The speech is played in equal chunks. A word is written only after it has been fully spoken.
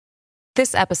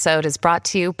This episode is brought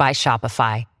to you by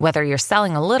Shopify. Whether you're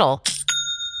selling a little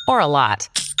or a lot,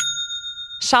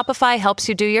 Shopify helps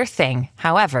you do your thing,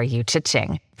 however you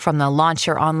cha-ching. From the launch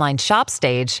your online shop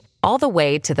stage, all the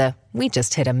way to the we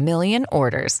just hit 1 million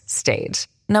orders stage.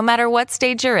 No matter what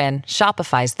stage you're in,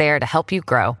 Shopify's there to help you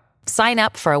grow. Sign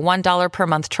up for a $1 per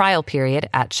month trial period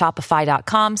at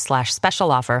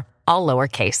shopify.com/special offer, all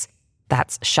lowercase.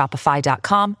 That's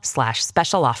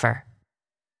shopify.com/special offer.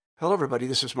 Hello, everybody.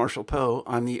 This is Marshall Poe.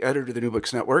 I'm the editor of the New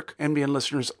Books Network. NBN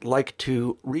listeners like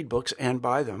to read books and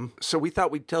buy them. So we thought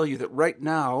we'd tell you that right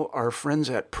now, our friends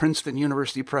at Princeton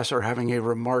University Press are having a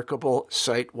remarkable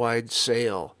site-wide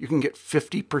sale. You can get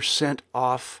 50%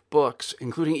 off books,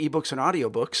 including ebooks and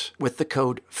audiobooks, with the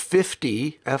code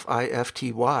 50,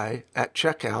 F-I-F-T-Y, at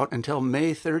checkout until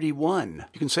May 31.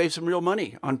 You can save some real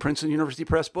money on Princeton University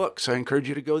Press books. I encourage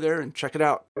you to go there and check it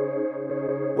out.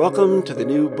 Welcome to the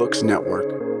New Books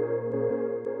Network.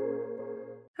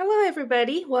 Hello,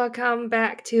 everybody. Welcome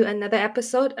back to another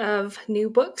episode of New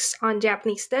Books on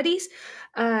Japanese Studies,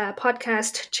 a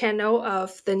podcast channel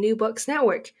of the New Books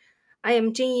Network. I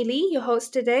am Jingyi Li, your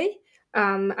host today.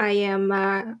 I am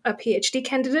a PhD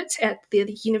candidate at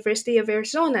the University of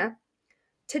Arizona.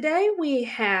 Today, we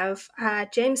have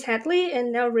James Hadley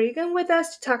and Nell Regan with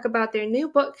us to talk about their new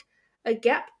book, A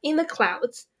Gap in the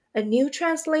Clouds, a new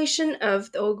translation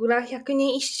of the Ogura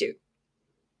Hyakunin Isshu.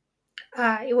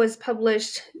 It was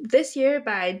published this year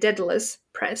by Daedalus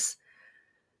Press.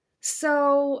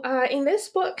 So in this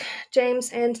book,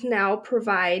 James and Nell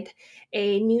provide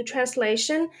a new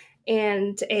translation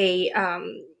and a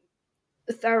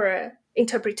thorough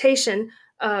interpretation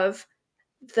of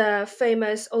the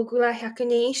famous Ogura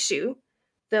Hyakunin Isshu,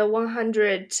 the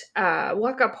 100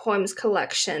 waka poems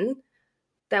collection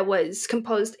that was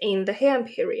composed in the Heian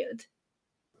period.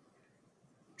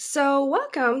 So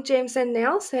welcome, James and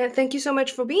Nell. Thank you so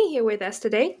much for being here with us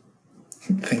today.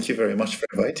 Thank you very much for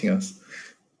inviting us.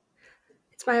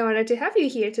 It's my honor to have you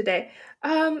here today.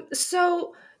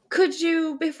 So could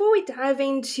you, before we dive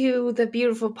into the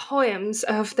beautiful poems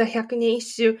of the Hyakunin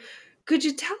Isshu, could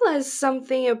you tell us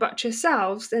something about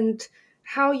yourselves and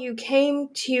how you came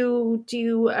to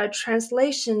do a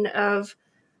translation of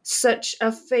such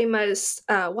a famous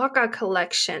waka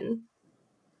collection?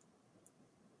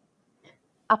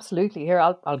 Absolutely. Here,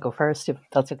 I'll go first if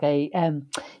that's okay. I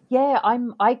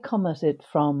come at it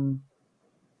from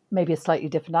maybe a slightly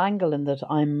different angle in that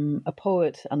I'm a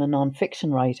poet and a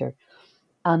non-fiction writer.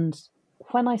 And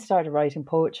when I started writing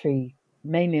poetry,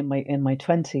 mainly in my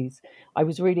 20s, I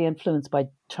was really influenced by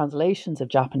translations of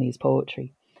Japanese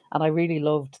poetry. And I really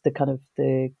loved the kind of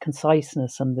the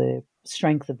conciseness and the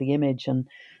strength of the image and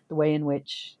the way in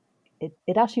which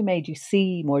it actually made you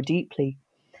see more deeply.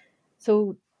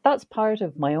 So that's part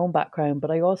of my own background, but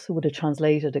I also would have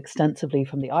translated extensively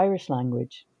from the Irish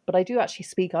language. But I do actually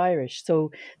speak Irish.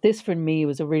 So this for me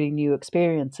was a really new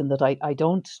experience in that I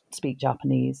don't speak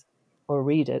Japanese or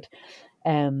read it.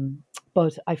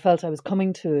 But I felt I was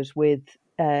coming to it with,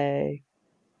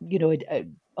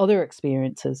 other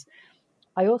experiences.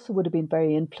 I also would have been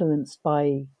very influenced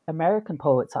by American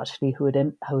poets, actually, who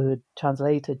had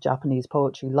translated Japanese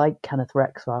poetry, like Kenneth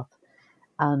Rexroth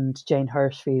and Jane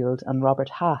Hirshfield and Robert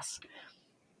Hass.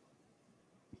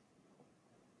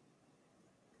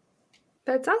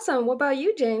 That's awesome. What about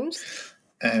you, James?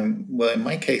 Well, in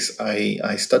my case,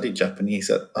 I studied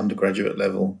Japanese at undergraduate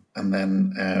level and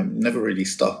then never really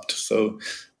stopped. So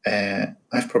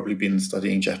I've probably been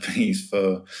studying Japanese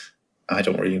for, I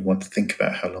don't really want to think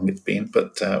about how long it's been,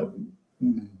 but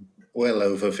well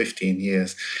over 15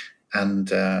 years.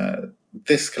 And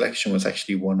this collection was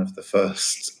actually one of the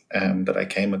first that I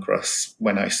came across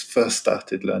when I first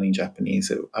started learning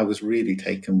Japanese. I was really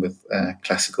taken with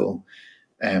classical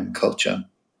culture.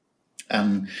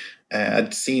 And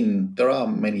I'd seen there are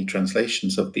many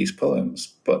translations of these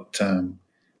poems, but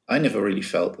I never really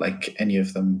felt like any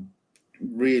of them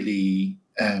really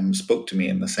spoke to me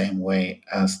in the same way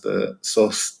as the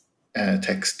source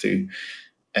text do.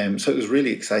 So it was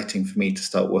really exciting for me to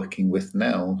start working with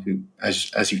Nell, who,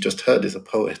 as you've just heard, is a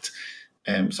poet.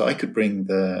 So I could bring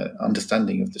the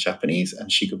understanding of the Japanese,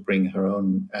 and she could bring her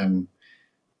own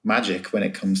magic when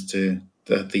it comes to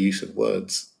the use of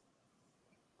words.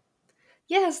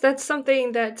 Yes, that's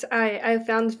something that I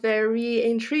found very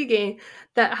intriguing,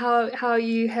 that how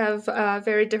you have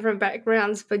very different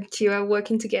backgrounds, but you are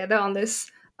working together on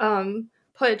this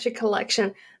poetry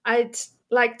collection. I'd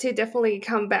like to definitely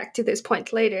come back to this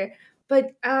point later.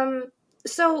 But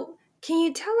so can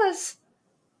you tell us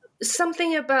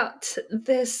something about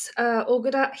this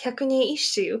Ogura Hyakunin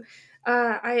Isshu?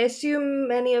 I assume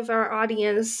many of our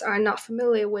audience are not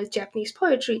familiar with Japanese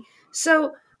poetry.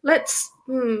 So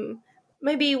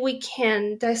maybe we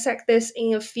can dissect this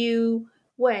in a few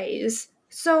ways.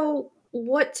 So,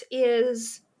 what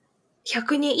is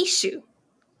百年一首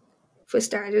for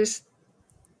starters?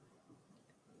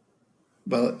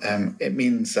 Well, it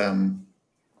means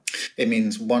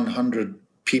 100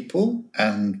 people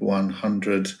and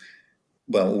 100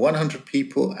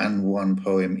 people and one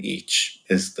poem each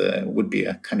would be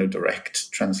a kind of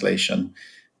direct translation.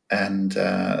 And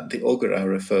the Ogura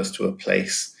refers to a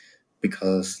place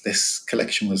because this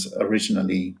collection was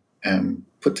originally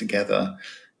put together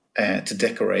to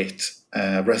decorate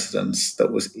a residence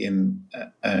that was in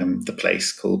the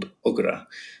place called Ogura.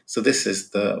 So this is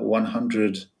the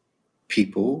 100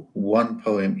 people, one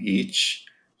poem each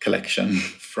collection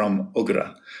from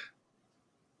Ogura.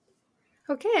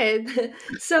 Okay,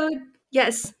 so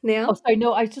yes, Neil. Oh, sorry.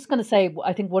 No, I was just going to say,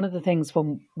 I think one of the things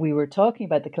when we were talking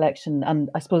about the collection, and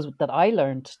I suppose that I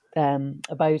learned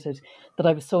about it, that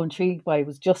I was so intrigued by,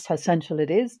 was just how central it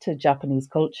is to Japanese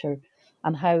culture,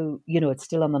 and how, it's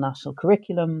still on the national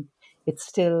curriculum. It's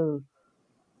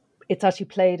actually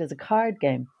played as a card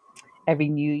game every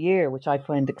New Year, which I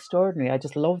find extraordinary. I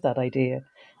just love that idea.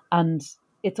 And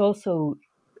it's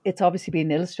obviously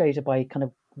been illustrated by kind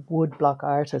of woodblock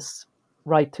artists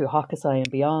right through Hokusai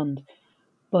and beyond,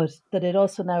 but that it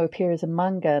also now appears in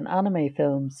manga and anime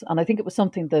films. And I think it was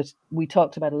something that we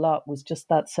talked about a lot, was just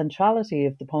that centrality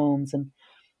of the poems and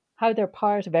how they're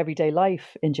part of everyday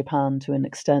life in Japan to an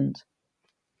extent.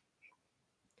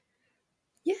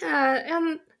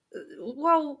 Yeah,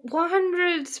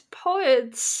 100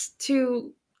 poets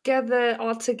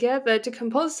all together to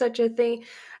compose such a thing.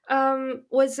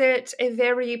 Was it a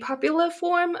very popular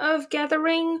form of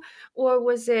gathering, or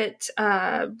was it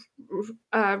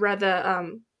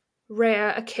rather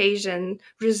rare occasion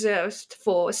reserved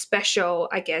for special,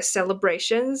 I guess,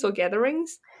 celebrations or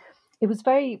gatherings? It was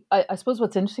I suppose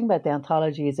what's interesting about the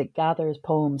anthology is it gathers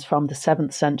poems from the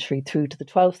 7th century through to the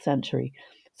 12th century.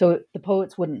 So the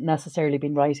poets wouldn't necessarily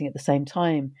been writing at the same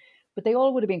time, but they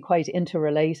all would have been quite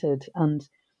interrelated. And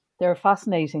they're a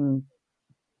fascinating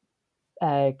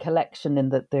collection in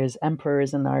that there's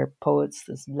emperors in our poets,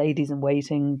 there's ladies in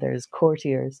waiting, there's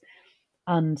courtiers,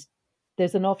 and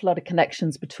there's an awful lot of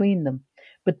connections between them.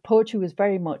 But poetry was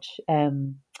very much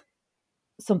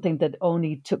something that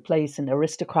only took place in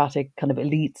aristocratic kind of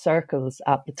elite circles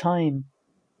at the time.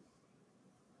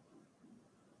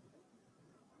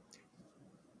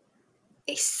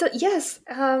 So, yes,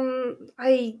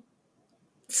 I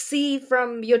see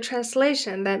from your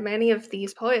translation that many of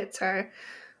these poets are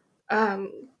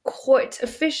court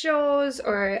officials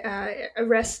or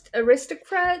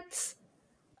aristocrats.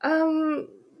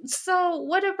 So,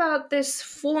 what about this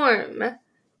form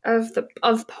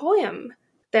of poem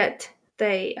that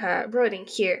they wrote in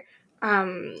here?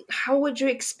 How would you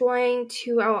explain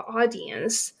to our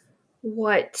audience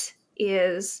what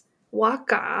is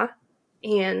waka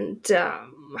and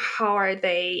how are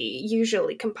they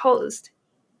usually composed?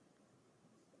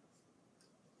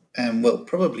 Well,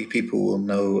 probably people will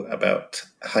know about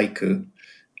haiku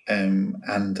and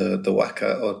the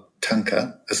waka, or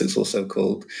tanka, as it's also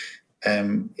called,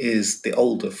 is the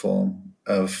older form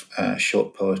of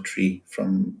short poetry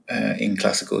from in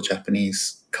classical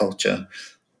Japanese culture.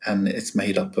 And it's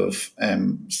made up of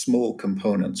small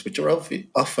components, which are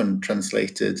often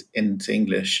translated into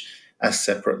English as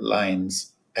separate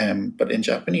lines. But in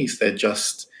Japanese, they're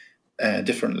just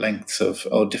different lengths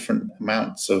or different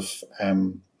amounts of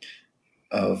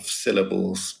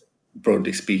syllables,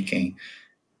 broadly speaking.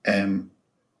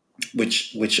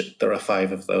 Which there are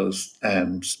 5 of those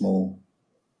small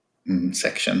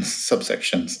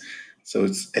subsections. So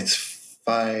it's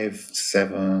 5,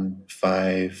 7,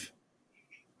 5,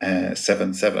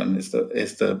 7, 7 is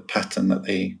the pattern that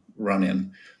they run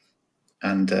in,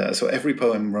 and so every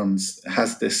poem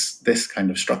has this kind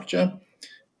of structure.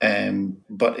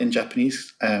 But in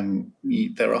Japanese,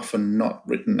 they're often not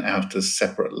written out as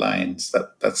separate lines.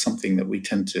 That's something that we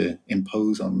tend to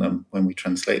impose on them when we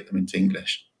translate them into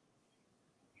English.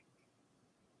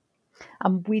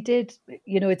 We did,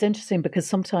 it's interesting because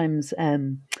sometimes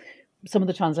some of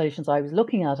the translations I was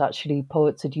looking at, actually,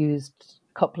 poets had used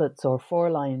couplets or 4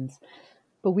 lines.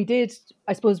 But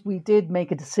I suppose we did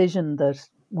make a decision that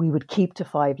we would keep to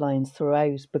 5 lines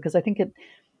throughout, because I think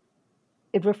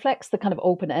it reflects the kind of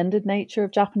open-ended nature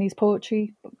of Japanese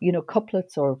poetry.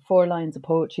 Couplets or 4 lines of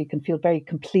poetry can feel very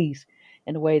complete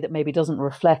in a way that maybe doesn't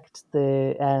reflect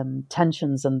the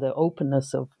tensions and the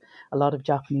openness of a lot of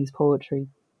Japanese poetry.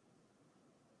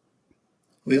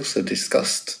 We also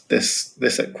discussed this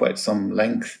at quite some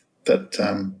length, that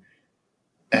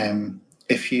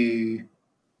if you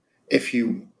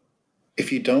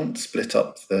if you don't split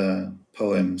up the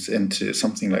poems into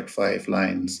something like 5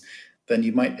 lines, then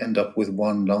you might end up with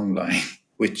one long line,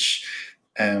 which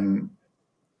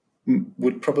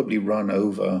would probably run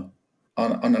over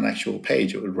on an actual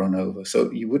page. It would run over.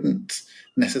 So you wouldn't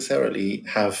necessarily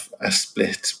have a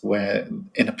split where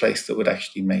in a place that would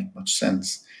actually make much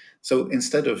sense. So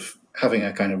instead of having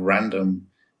a kind of random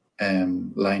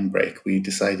line break, we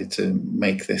decided to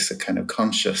make this a kind of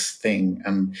conscious thing.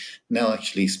 And Nell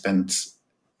actually spent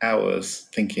hours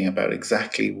thinking about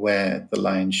exactly where the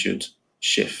line should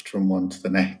shift from one to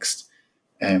the next.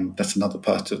 That's another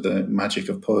part of the magic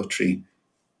of poetry.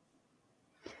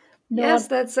 No, Yes,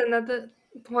 that's another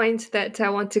point that I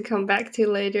want to come back to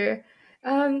later.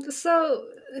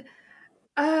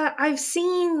 I've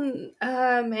seen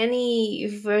many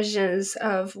versions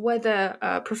of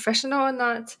whether professional or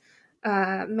not.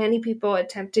 Many people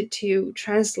attempted to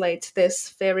translate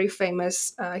this very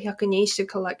famous Hyakunisha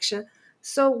collection.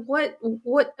 So,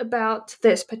 what about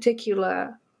this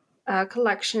particular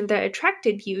collection that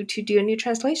attracted you to do a new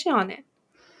translation on it?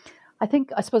 I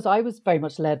suppose I was very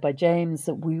much led by James.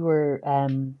 That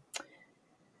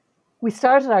we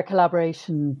started our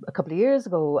collaboration a couple of years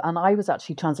ago, and I was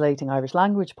actually translating Irish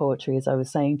language poetry, as I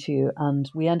was saying to you, and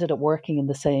we ended up working in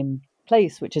the same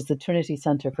place, which is the Trinity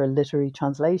Centre for Literary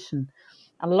Translation.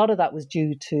 And a lot of that was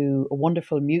due to a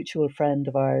wonderful mutual friend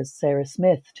of ours, Sarah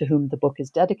Smith, to whom the book is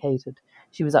dedicated.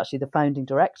 She was actually the founding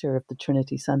director of the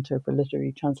Trinity Centre for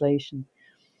Literary Translation.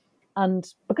 And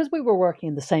because we were working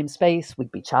in the same space,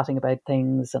 we'd be chatting about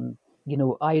things. And,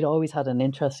 I'd always had an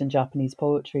interest in Japanese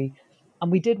poetry. And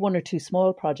we did one or two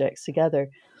small projects together.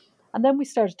 And then we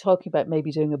started talking about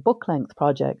maybe doing a book length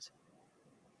project.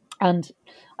 And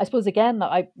I suppose, again,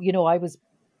 I was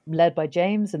led by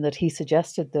James in that he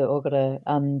suggested the Ogura.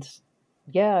 And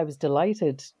yeah, I was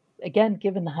delighted. Again,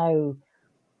 given how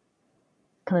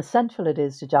kind of central it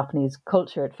is to Japanese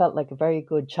culture, it felt like a very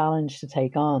good challenge to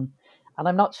take on. And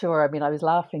I'm not sure, I was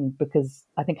laughing because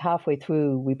I think halfway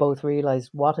through we both realized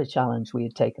what a challenge we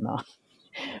had taken on.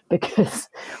 Because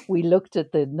we looked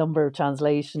at the number of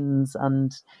translations,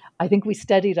 and I think we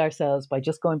steadied ourselves by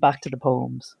just going back to the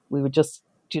poems. We would just,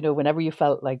 whenever you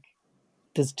felt like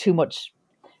there's too much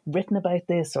written about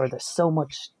this, or there's so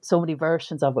many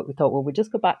versions of it, we thought, well, we'll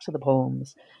just go back to the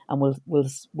poems, and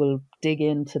we'll dig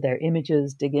into their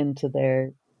images, dig into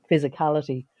their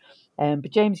physicality.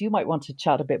 But James, you might want to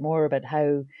chat a bit more about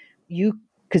how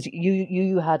because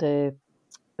you had a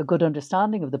good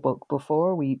understanding of the book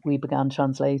before we began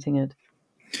translating it.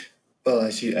 Well,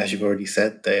 as you've already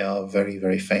said, they are very,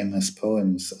 very famous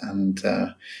poems, and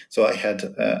so I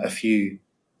had a few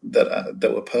that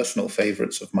were personal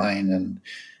favourites of mine, and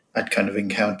I'd kind of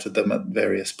encountered them at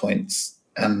various points,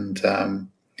 and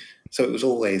so it was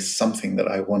always something that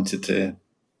I wanted to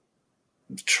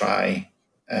try.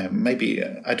 Maybe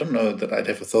I don't know that I'd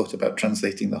ever thought about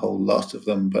translating the whole lot of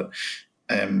them, but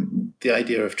the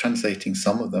idea of translating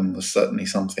some of them was certainly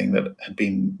something that had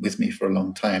been with me for a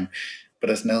long time. But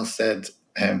as Nell said,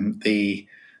 the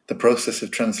process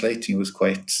of translating was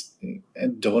quite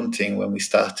daunting when we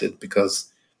started,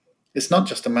 because it's not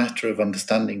just a matter of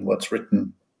understanding what's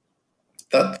written.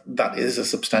 That is a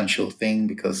substantial thing,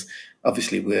 because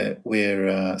obviously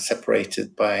we're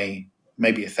separated by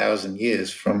maybe 1,000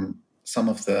 years from some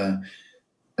of the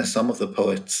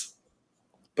poets,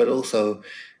 but also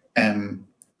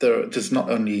there's not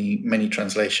only many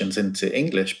translations into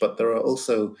English, but there are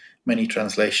also many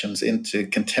translations into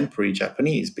contemporary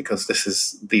Japanese, because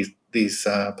these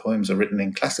poems are written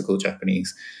in classical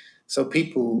Japanese. So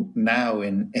people now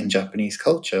in Japanese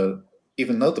culture,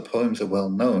 even though the poems are well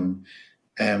known,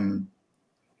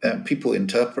 people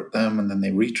interpret them and then they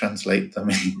retranslate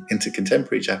them into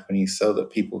contemporary Japanese so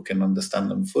that people can understand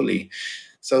them fully.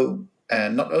 So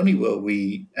not only were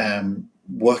we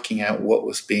working out what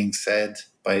was being said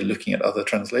by looking at other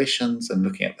translations and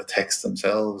looking at the text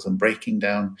themselves and breaking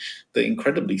down the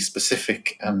incredibly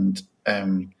specific and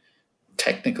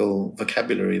technical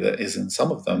vocabulary that is in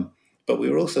some of them, but we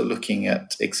were also looking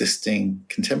at existing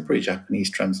contemporary Japanese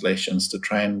translations to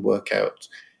try and work out,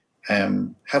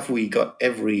 have we got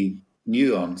every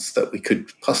nuance that we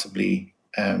could possibly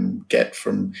get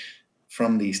from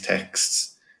these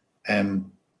texts?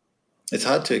 It's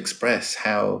hard to express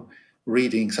how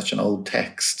reading such an old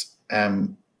text,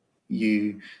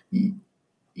 you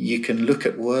can look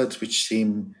at words which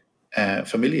seem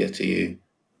familiar to you,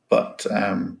 but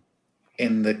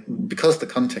because the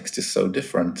context is so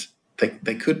different,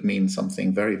 they could mean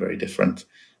something very, very different.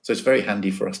 So it's very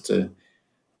handy for us to,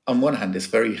 on one hand, it's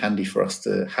very handy for us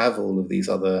to have all of these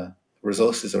other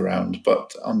resources around,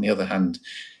 but on the other hand,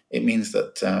 it means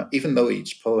that even though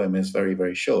each poem is very,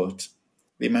 very short,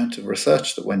 the amount of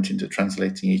research that went into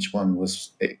translating each one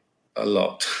was a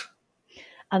lot.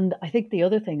 And I think the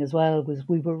other thing as well was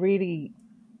we were really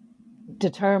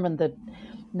determined that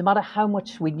no matter how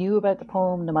much we knew about the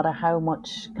poem, no matter how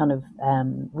much kind of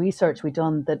research we'd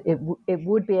done, that it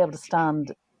would be able to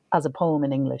stand as a poem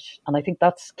in English. And I think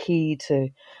that's key to,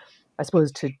 I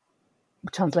suppose, to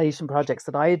translation projects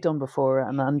that I had done before,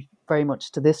 and very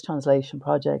much to this translation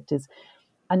project is,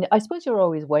 and I suppose you're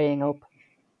always weighing up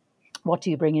what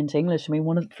do you bring into English. I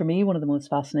mean, for me, one of the most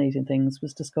fascinating things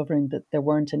was discovering that there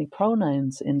weren't any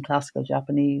pronouns in classical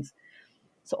Japanese.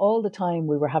 So all the time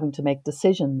we were having to make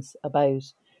decisions about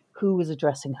who was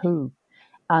addressing who.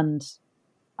 And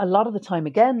a lot of the time,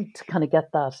 again, to kind of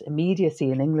get that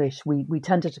immediacy in English, we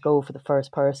tended to go for the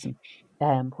first person.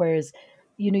 Whereas,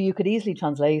 you could easily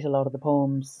translate a lot of the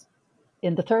poems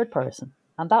in the third person.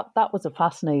 And that was a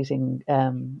fascinating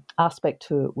aspect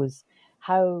to it, was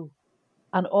how,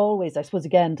 and always, I suppose,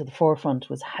 again, to the forefront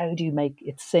was how do you make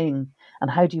it sing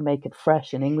and how do you make it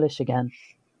fresh in English again?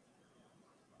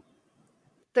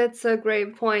 That's a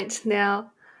great point,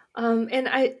 Nell. And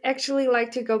I actually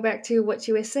like to go back to what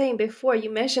you were saying before. You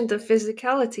mentioned the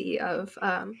physicality of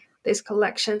this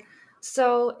collection.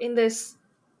 So in this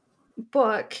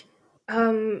book,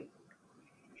 um,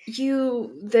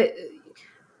 you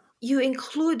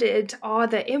included all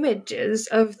the images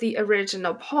of the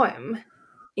original poem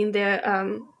in their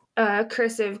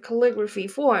cursive calligraphy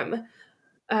form,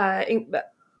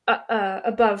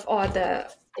 above all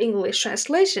the English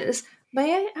translations.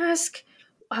 May I ask,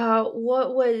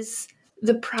 what was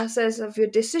the process of your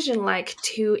decision like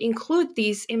to include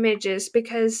these images?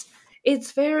 Because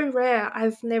it's very rare.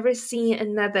 I've never seen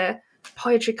another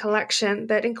poetry collection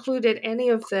that included any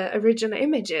of the original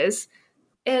images.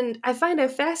 And I find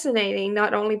it fascinating,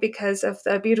 not only because of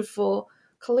the beautiful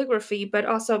calligraphy, but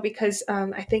also because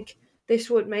I think this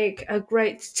would make a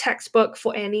great textbook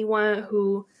for anyone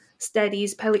who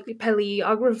studies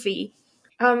paleography.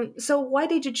 So, why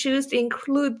did you choose to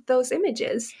include those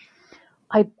images?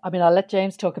 I mean, I'll let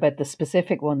James talk about the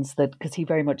specific ones because he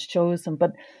very much chose them.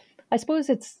 But I suppose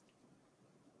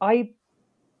I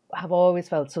have always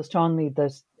felt so strongly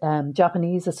that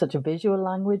Japanese is such a visual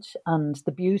language, and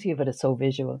the beauty of it is so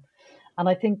visual. And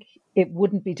I think it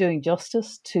wouldn't be doing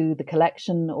justice to the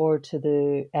collection or to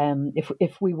the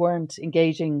if we weren't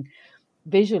engaging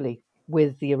visually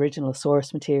with the original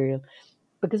source material,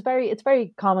 because it's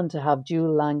very common to have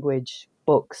dual language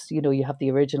books. You have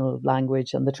the original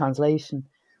language and the translation.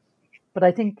 But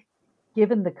I think,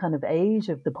 given the kind of age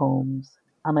of the poems,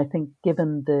 and I think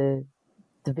given the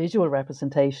visual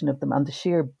representation of them and the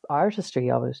sheer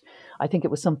artistry of it, I think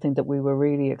it was something that we were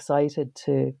really excited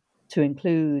to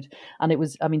include. And it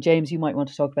was, I mean, James, you might want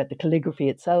to talk about the calligraphy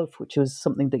itself, which was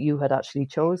something that you had actually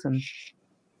chosen.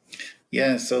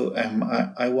 Yeah, so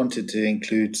I wanted to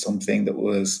include something that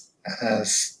was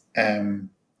as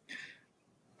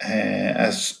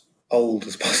old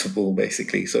as possible,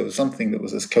 basically. So something that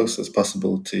was as close as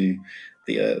possible to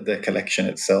the collection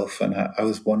itself. And I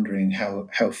was wondering how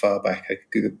far back I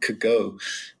could go.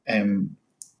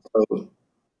 So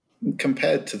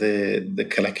compared to the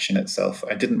collection itself,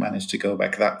 I didn't manage to go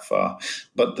back that far.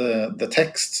 But the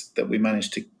text that we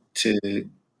managed to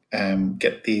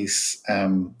get these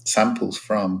samples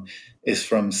from is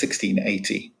from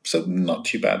 1680, so not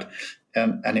too bad.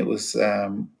 And it was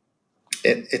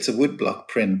it's a woodblock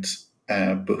print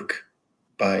book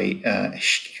by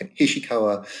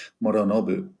Hishikawa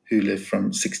Moronobu, who lived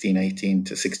from 1618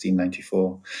 to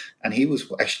 1694. And he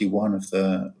was actually one of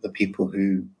the people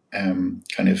who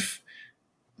kind of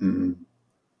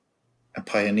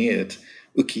pioneered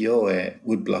ukiyo-e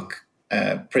woodblock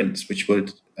prints, which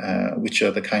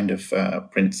are the kind of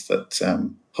prints that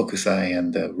Hokusai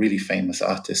and really famous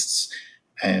artists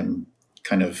kind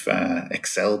of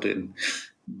excelled in.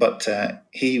 But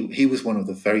he was one of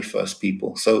the very first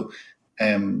people. So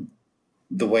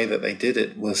the way that they did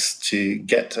it was to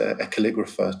get a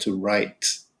calligrapher to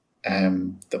write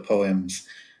the poems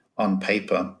on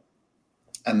paper,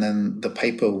 and then the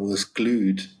paper was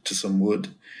glued to some wood,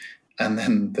 and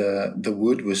then the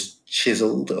wood was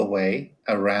chiseled away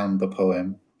around the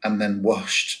poem and then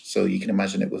washed. So you can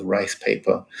imagine it was rice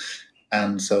paper.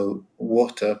 And so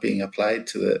water being applied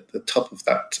to the top of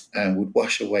that would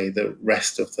wash away the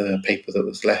rest of the paper that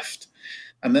was left.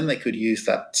 And then they could use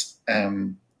that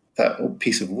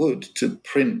piece of wood to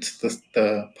print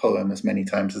the poem as many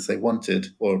times as they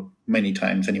wanted, or many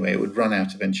times anyway. It would run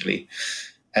out eventually.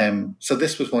 So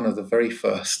this was one of the very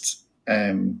first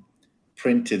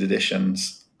printed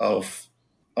editions of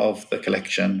the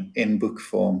collection in book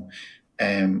form.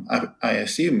 I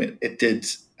assume it did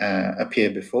appear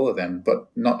before then, but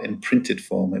not in printed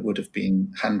form. It would have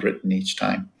been handwritten each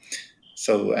time.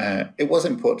 So it was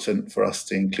important for us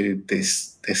to include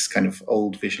this kind of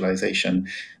old visualization,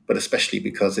 but especially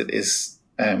because it is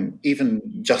even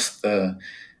just the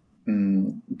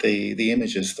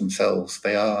images themselves.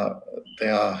 They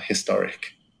are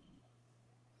historic.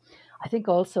 I think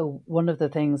also one of the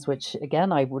things which,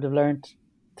 again, I would have learned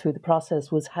through the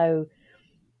process was how,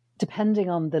 depending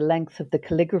on the length of the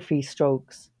calligraphy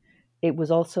strokes, it was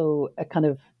also a kind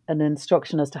of an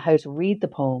instruction as to how to read the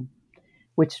poem,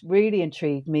 which really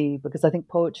intrigued me because I think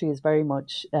poetry is very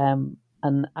much an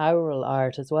aural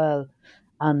art as well.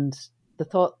 And the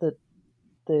thought that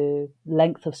the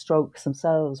length of strokes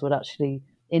themselves would actually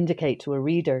indicate to a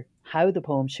reader how the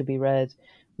poem should be read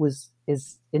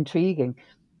is intriguing.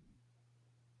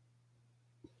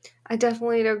 I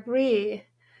definitely agree.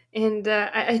 And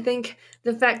I think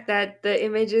the fact that the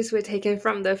images were taken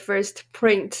from the first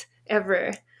print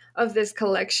ever of this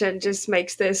collection just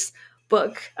makes this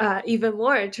book even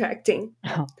more attracting.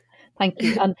 Thank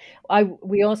you. And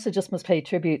we also just must pay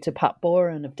tribute to Pat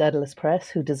Boran of Daedalus Press,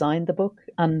 who designed the book.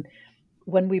 And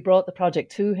when we brought the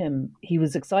project to him, he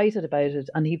was excited about it.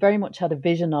 And he very much had a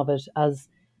vision of it as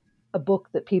a book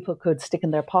that people could stick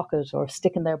in their pocket or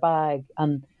stick in their bag,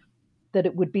 and that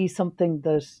it would be something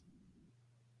that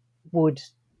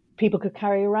people could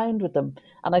carry around with them.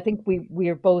 And I think we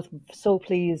are both so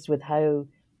pleased with how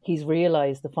he's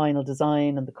realized the final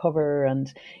design and the cover,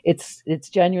 and it's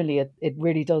genuinely, it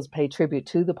really does pay tribute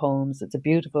to the poems. It's a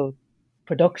beautiful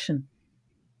production.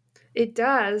 It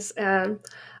does.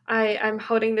 I'm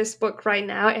holding this book right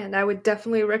now, and I would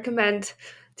definitely recommend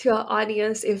to our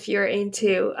audience, if you're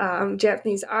into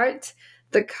Japanese art,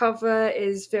 the cover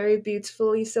is very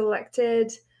beautifully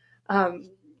selected.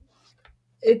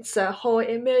 It's a whole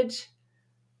image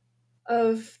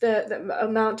of the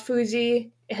Mount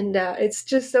Fuji, and it's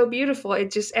just so beautiful.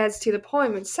 It just adds to the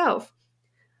poem itself.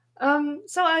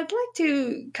 So I'd like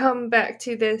to come back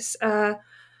to this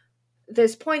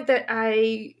point that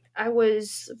I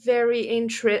was very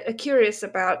curious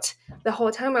about the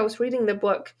whole time I was reading the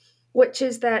book, which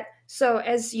is that, so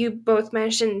as you both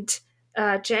mentioned,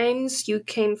 James, you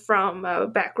came from a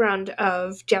background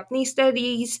of Japanese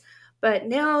studies, but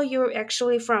now you're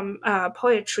actually from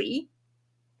poetry.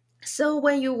 So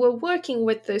when you were working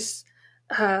with this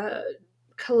uh,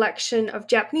 collection of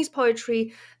Japanese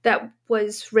poetry that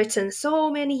was written so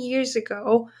many years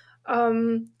ago,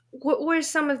 what were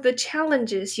some of the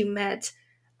challenges you met?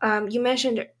 You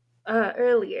mentioned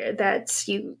earlier that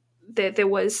there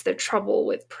was the trouble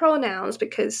with pronouns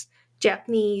because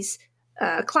Japanese,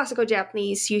 classical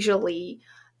Japanese, usually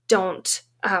don't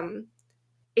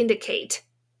indicate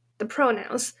the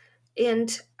pronouns.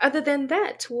 And other than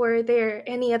that, were there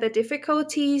any other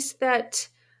difficulties that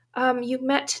you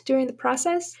met during the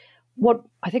process? What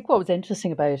was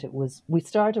interesting about it was we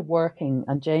started working,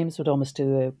 and James would almost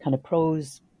do a kind of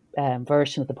prose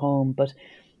version of the poem, but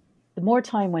the more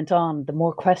time went on, the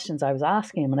more questions I was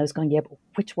asking him, and I was going, yeah, but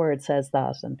which word says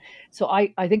that? And so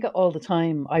I think all the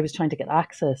time I was trying to get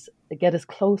access, to get as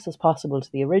close as possible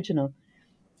to the original.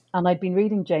 And I'd been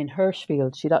reading Jane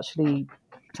Hirschfield. She'd actually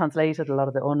translated a lot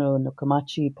of the Ono and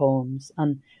Nokomachi poems,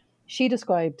 and she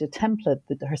described a template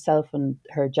that herself and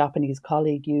her Japanese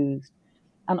colleague used.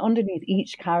 And underneath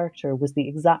each character was the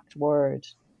exact word,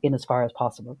 in as far as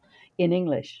possible, in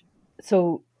English.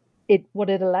 So what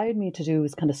it allowed me to do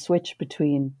was kind of switch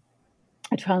between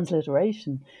a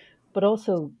transliteration, but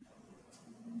also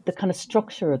the kind of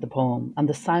structure of the poem and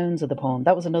the sounds of the poem.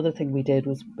 That was another thing we did,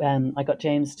 was I got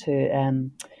James to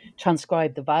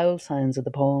transcribe the vowel sounds of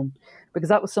the poem, because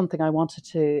that was something I wanted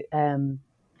to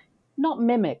not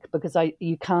mimic, because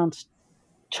you can't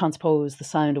transpose the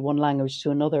sound of one language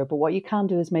to another, but what you can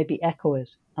do is maybe echo it.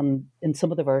 And in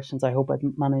some of the versions, I hope I've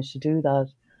managed to do that.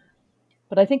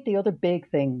 But I think the other big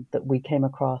thing that we came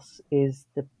across is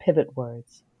the pivot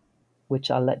words, which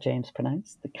I'll let James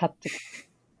pronounce. The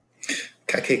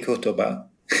Kakekotoba.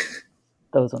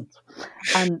 Those ones.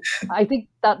 And I think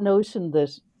that notion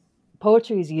that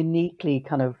poetry is uniquely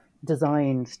kind of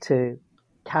designed to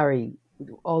carry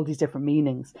all these different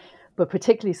meanings, but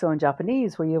particularly so in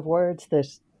Japanese, where you have words that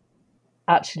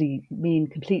actually mean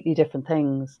completely different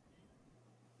things,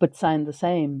 but sound the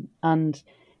same. And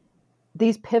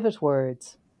these pivot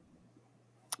words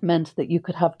meant that you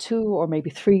could have 2 or maybe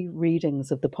 3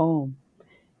 readings of the poem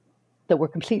that were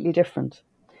completely different.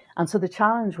 And so the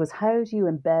challenge was, how do you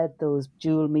embed those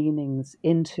dual meanings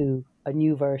into a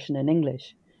new version in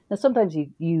English? Now, sometimes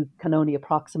you can only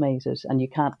approximate it and you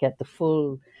can't get the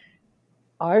full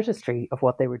artistry of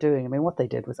what they were doing. I mean, what they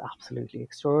did was absolutely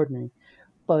extraordinary.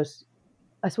 But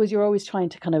I suppose you're always trying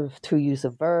to kind of, through use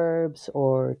of verbs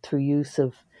or through use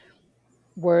of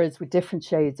words with different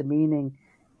shades of meaning,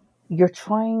 you're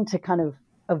trying to kind of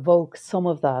evoke some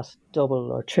of that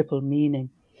double or triple meaning.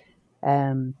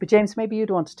 But James, maybe you'd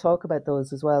want to talk about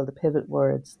those as well, the pivot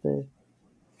words.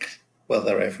 Well,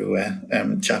 they're everywhere.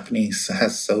 Japanese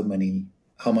has so many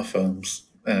homophones,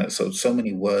 so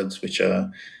many words which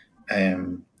are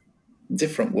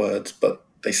different words, but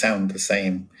they sound the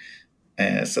same.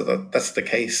 So that's the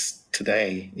case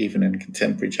today, even in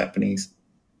contemporary Japanese.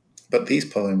 But these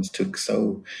poems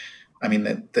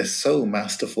they're so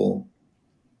masterful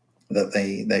that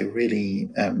they really,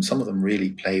 some of them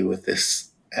really play with this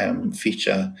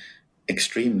feature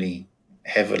extremely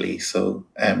heavily. So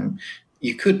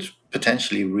you could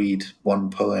potentially read one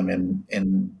poem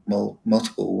in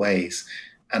multiple ways,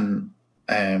 and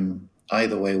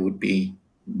either way would be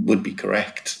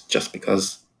correct, just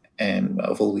because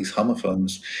of all these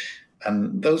homophones.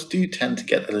 And those do tend to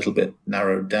get a little bit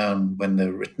narrowed down when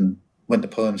the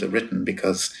poems are written,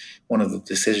 because one of the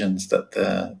decisions that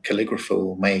the calligrapher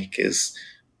will make is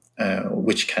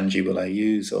which kanji will I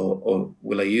use, or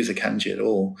will I use a kanji at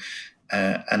all?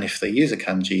 And if they use a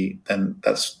kanji, then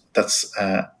that's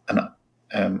an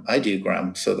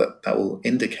ideogram, so that will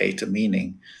indicate a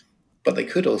meaning. But they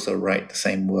could also write the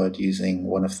same word using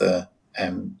one of the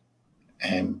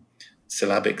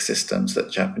syllabic systems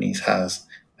that Japanese has,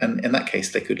 and in that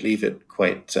case, they could leave it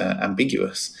quite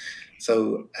ambiguous.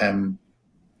 So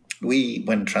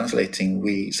when translating,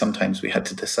 we had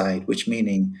to decide which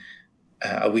meaning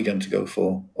are we going to go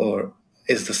for, or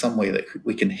is there some way that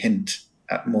we can hint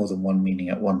at more than one meaning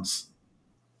at once?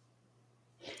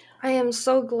 I am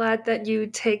so glad that you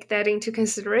take that into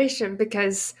consideration,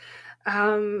 because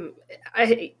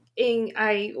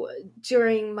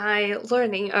during my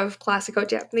learning of classical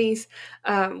Japanese,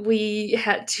 we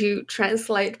had to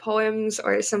translate poems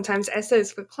or sometimes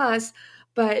essays for class,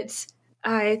 but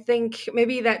I think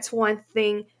maybe that's one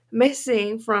thing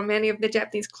missing from many of the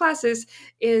Japanese classes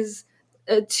is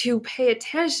to pay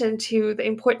attention to the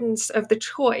importance of the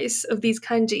choice of these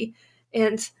kanji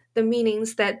and the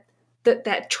meanings that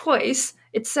choice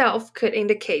itself could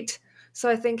indicate. So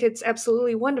I think it's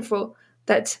absolutely wonderful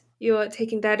that you're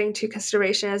taking that into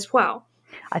consideration as well.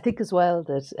 I think as well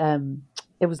that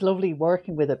it was lovely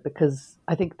working with it, because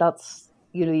I think that's,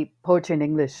 poetry in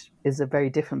English is a very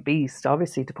different beast,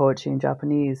 obviously, to poetry in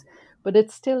Japanese, but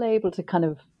it's still able to kind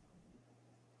of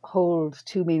hold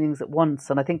two meanings at once.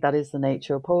 And I think that is the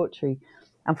nature of poetry.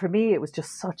 And for me, it was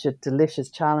just such a delicious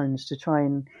challenge to try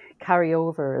and carry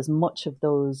over as much of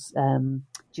those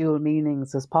dual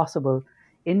meanings as possible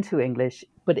into English,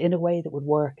 but in a way that would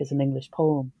work as an English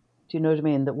poem. Do you know what I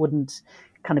mean? That wouldn't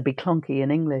kind of be clunky in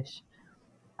English.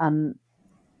 And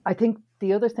I think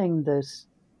the other thing that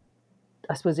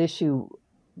I suppose issue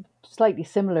slightly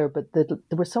similar, but that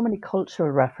there were so many cultural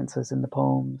references in the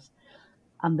poems,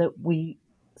 and that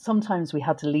sometimes we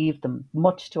had to leave them,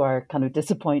 much to our kind of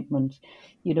disappointment.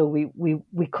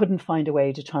 We couldn't find a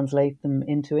way to translate them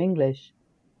into English.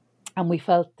 And we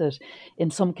felt that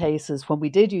in some cases, when we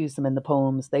did use them in the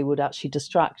poems, they would actually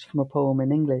distract from a poem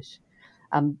in English.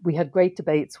 And we had great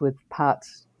debates with Pat,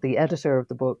 the editor of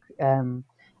the book,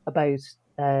 about,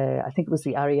 I think it was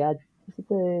the Ariad,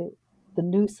 the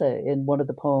Nusa in one of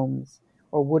the poems,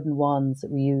 or wooden wands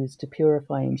that we used to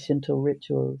purify in Shinto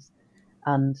rituals,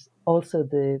 and also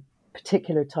the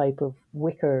particular type of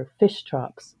wicker fish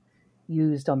traps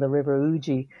used on the river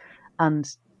Uji. And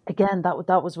again,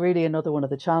 that was really another one of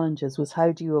the challenges, was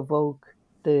how do you evoke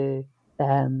the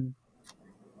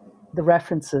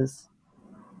references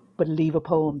but leave a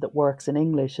poem that works in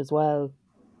English as well.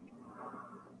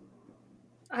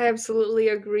 I absolutely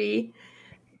agree.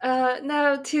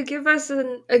 Now, to give us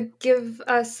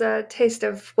a taste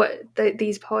of what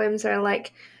these poems are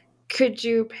like, could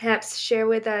you perhaps share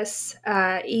with us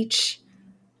each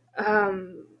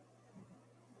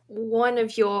one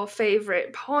of your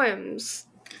favorite poems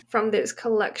from this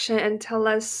collection, and tell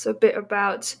us a bit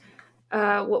about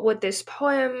what this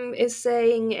poem is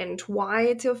saying and why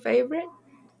it's your favorite?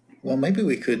 Well, maybe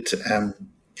we could.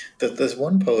 There's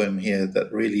one poem here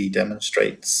that really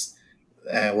demonstrates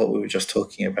what we were just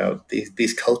talking about,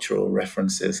 these cultural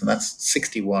references, and that's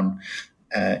 61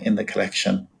 in the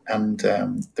collection. And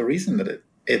the reason that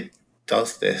it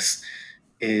does this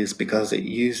is because it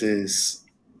uses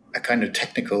a kind of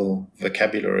technical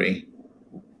vocabulary,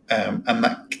 and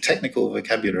that technical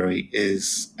vocabulary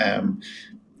is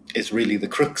really the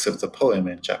crux of the poem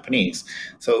in Japanese.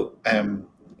 So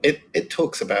it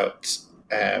talks about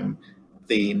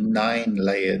the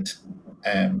 9-layered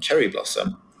cherry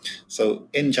blossom. So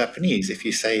in Japanese, if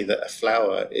you say that a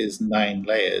flower is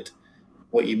 9-layered,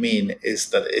 what you mean is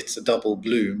that it's a double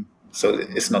bloom. So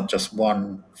it's not just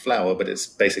one flower, but it's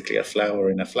basically a flower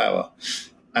in a flower.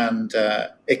 And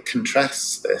it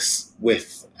contrasts this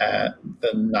with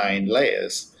the 9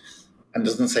 layers, and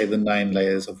doesn't say the 9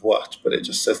 layers of what, but it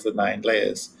just says the 9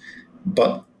 layers.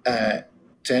 But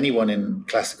to anyone in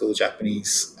classical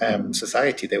Japanese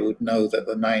society, they would know that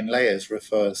the 9 layers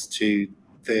refers to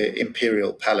the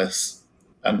imperial palace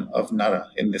of Nara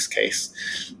in this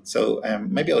case. So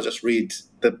maybe I'll just read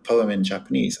the poem in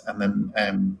Japanese, and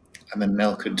then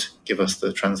Nell could give us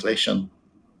the translation.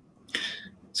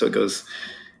 So it goes,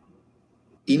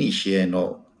 いにしえ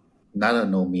の奈良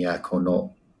の都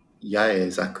の八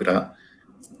重桜、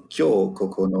今日こ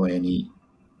この絵に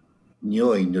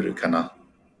匂い塗るかな。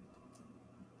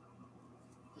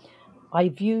I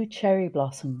view cherry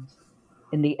blossoms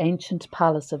in the ancient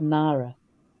palace of Nara,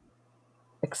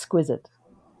 exquisite.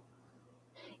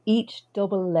 Each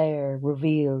double layer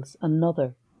reveals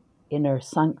another inner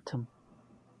sanctum.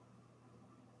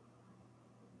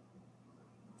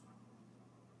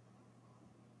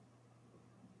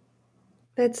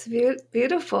 That's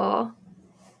beautiful.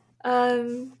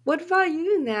 What about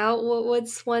you now?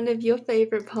 What's one of your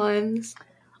favorite poems?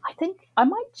 I think I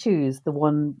might choose the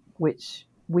one which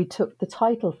we took the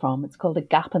title from. It's called A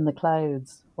Gap in the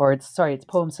Clouds, or it's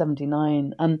poem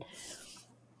 79. And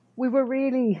we were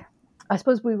really, I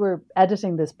suppose we were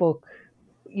editing this book.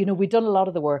 You know, we'd done a lot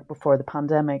of the work before the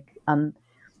pandemic. And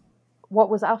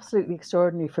what was absolutely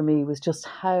extraordinary for me was just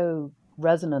how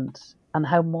resonant and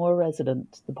how more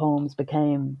resonant the poems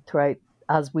became throughout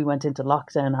as we went into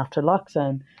lockdown after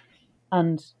lockdown.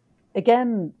 And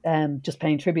again, just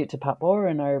paying tribute to Pat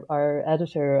Boren, our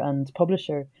editor and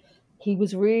publisher, he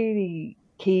was really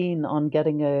keen on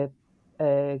getting a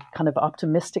kind of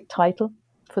optimistic title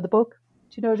for the book.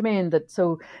 Do you know what I mean? That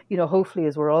so, you know, hopefully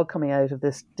as we're all coming out of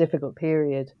this difficult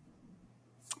period,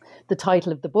 the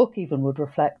title of the book even would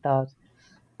reflect that.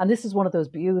 And this is one of those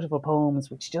beautiful poems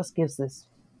which just gives this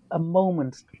a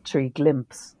momentary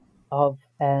glimpse of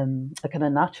a kind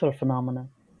of natural phenomena.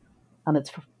 And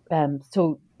it's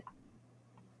so,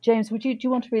 James, do you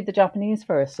want to read the Japanese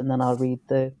first, and then I'll read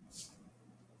the...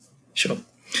 Sure.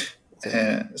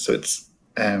 So it's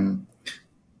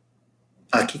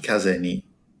秋風に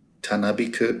たな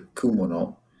びく雲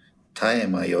の絶え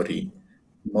間より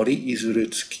森いずる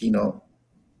月の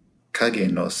影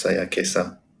のさやけ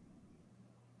さ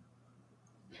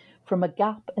From a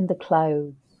gap in the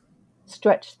clouds,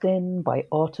 stretched thin by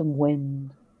autumn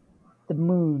wind, the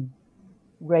moon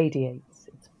radiates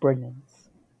its brilliance.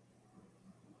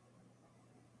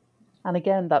 And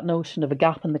again, that notion of a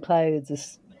gap in the clouds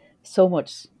is so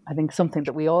much, I think, something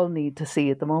that we all need to see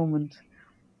at the moment.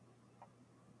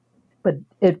 But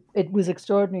it was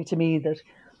extraordinary to me that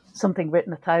something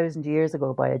written 1,000 years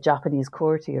ago by a Japanese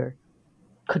courtier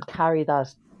could carry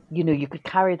that, you know, you could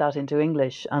carry that into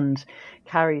English and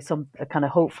carry a kind of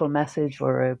hopeful message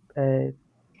or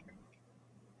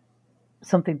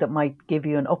something that might give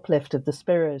you an uplift of the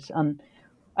spirit. And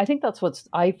I think that's what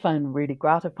I found really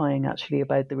gratifying actually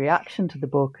about the reaction to the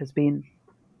book has been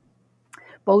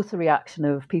both the reaction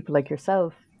of people like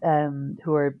yourself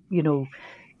who are, you know,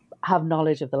 have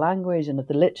knowledge of the language and of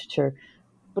the literature,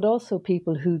 but also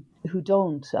people who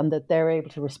don't, and that they're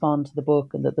able to respond to the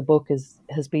book, and that the book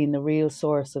has been a real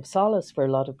source of solace for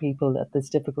a lot of people at this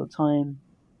difficult time.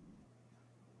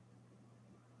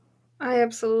 I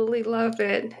absolutely love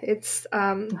it. It's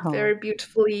very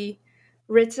beautifully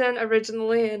written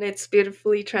originally, and it's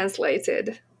beautifully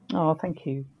translated. Oh, thank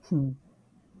you.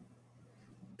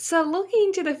 So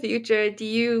looking to the future, do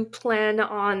you plan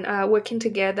on working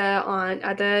together on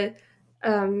other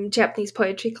Japanese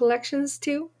poetry collections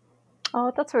too?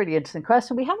 Oh, that's a really interesting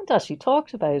question. We haven't actually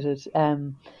talked about it.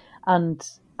 And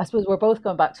I suppose we're both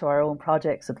going back to our own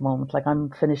projects at the moment. Like I'm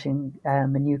finishing a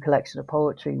new collection of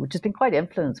poetry, which has been quite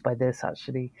influenced by this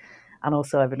actually. And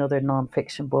also I have another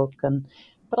non-fiction book.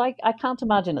 But I can't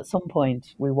imagine at some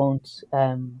point we won't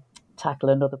tackle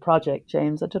another project,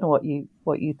 James. I don't know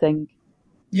what you think.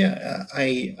 Yeah,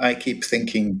 I keep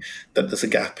thinking that there's a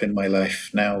gap in my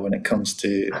life now when it comes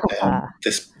to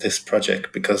this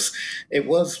project, because it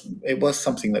was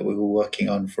something that we were working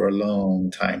on for a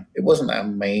long time. It wasn't our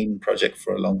main project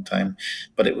for a long time,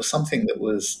 but it was something that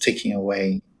was ticking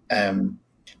away. For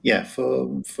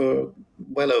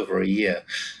well over a year.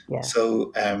 Yeah.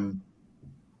 So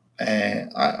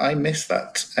I miss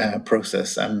that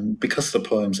process, and because the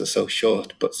poems are so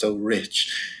short but so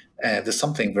rich. There's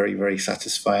something very, very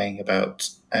satisfying about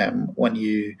when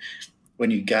you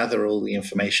gather all the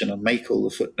information and make all the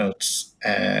footnotes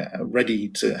ready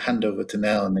to hand over to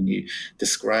Nell, and then you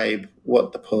describe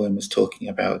what the poem is talking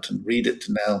about and read it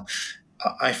to Nell.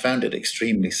 I found it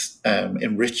extremely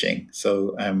enriching.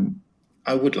 So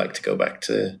I would like to go back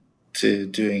to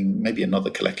doing maybe another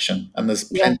collection. And there's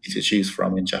plenty to choose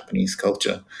from in Japanese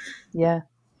culture. Yeah.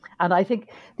 And I think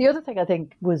the other thing I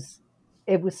think was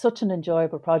it was such an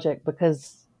enjoyable project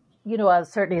because, you know,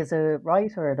 as certainly as a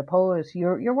writer and a poet,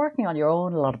 you're working on your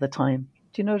own a lot of the time.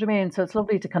 Do you know what I mean? So it's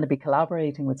lovely to kind of be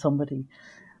collaborating with somebody.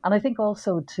 And I think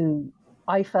also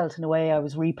I felt in a way I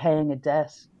was repaying a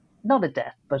debt. Not a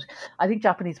debt, but I think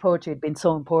Japanese poetry had been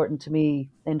so important to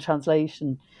me in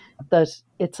translation that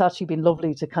it's actually been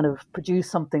lovely to kind of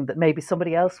produce something that maybe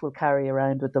somebody else will carry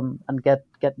around with them and get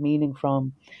meaning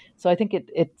from. So I think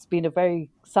it's been a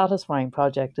very satisfying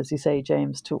project, as you say,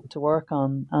 James, to work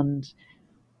on. And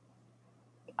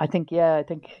I think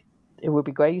it would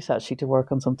be great actually to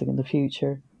work on something in the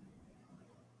future.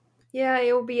 Yeah,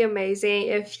 it would be amazing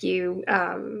if you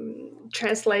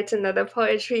translate another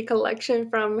poetry collection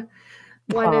from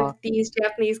one of these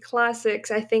Japanese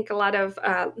classics. I think a lot of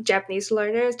Japanese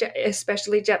learners,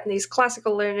 especially Japanese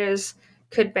classical learners,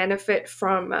 could benefit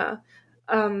from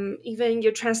even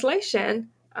your translation.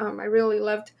 I really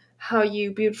loved how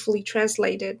you beautifully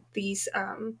translated these,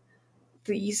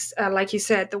 like you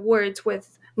said, the words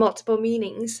with multiple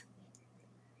meanings.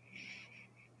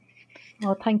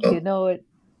 Oh, thank you. No,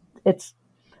 it's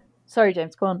sorry,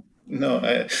 James, go on. No,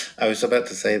 I was about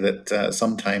to say that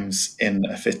sometimes in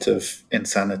a fit of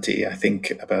insanity, I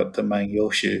think about the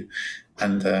Manyoshu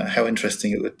and how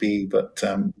interesting it would be. But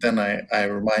then I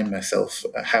remind myself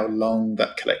how long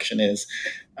that collection is.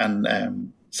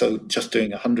 And so just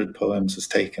doing 100 poems has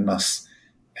taken us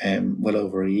well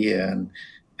over a year.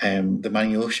 And the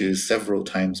Manyoshu is several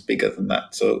times bigger than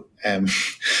that. So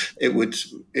it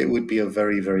would be a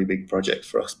very, very big project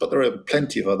for us. But there are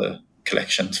plenty of other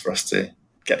collections for us to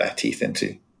get our teeth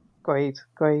into. Great.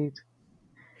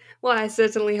 Well, I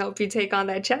certainly hope you take on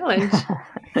that challenge.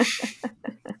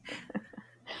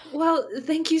 Well,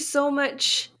 thank you so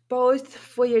much both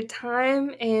for your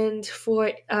time and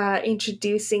for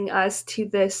introducing us to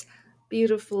this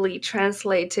beautifully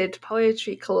translated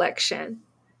poetry collection.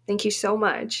 Thank you so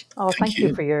much. Oh, thank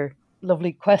you for your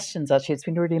lovely questions, actually. It's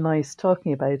been really nice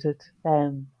talking about it.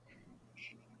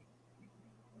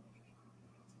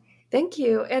 Thank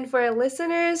you. And for our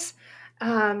listeners,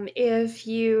 if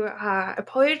you are a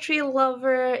poetry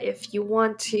lover, if you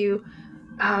want to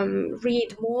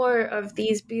read more of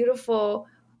these beautiful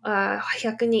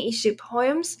Hyakunin Isshu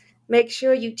poems, make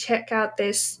sure you check out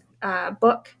this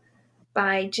book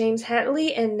by James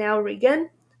Hadley and Nell Regan,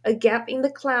 A Gap in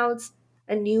the Clouds,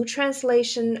 a new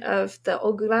translation of the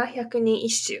Ogura Hyakunin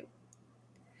Isshu.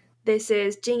 This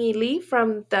is Jingyi Lee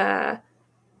from the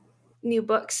New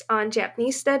Books on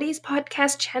Japanese Studies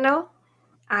podcast channel.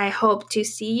 I hope to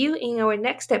see you in our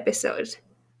next episode.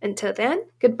 Until then,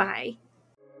 goodbye.